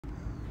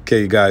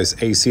Okay, you guys,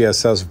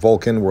 ACSS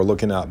Vulcan, we're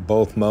looking at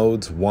both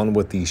modes, one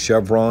with the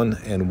chevron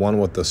and one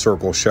with the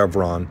circle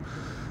chevron.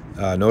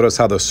 Notice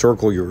how the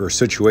circle, your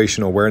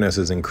situational awareness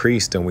is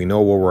increased, and we know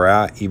where we're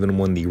at even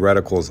when the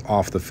reticle is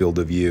off the field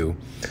of view.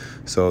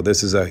 So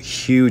this is a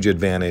huge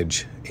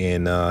advantage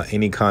in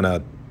any kind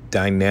of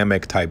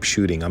dynamic type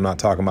shooting. I'm not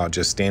talking about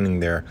just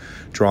standing there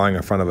drawing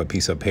in front of a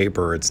piece of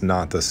paper. It's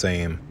not the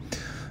same.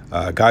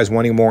 Guys,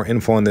 wanting more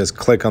info on this,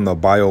 click on the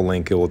bio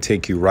link. It will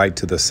take you right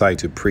to the site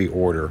to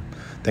pre-order.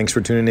 Thanks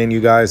for tuning in,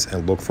 you guys,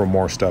 and look for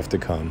more stuff to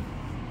come.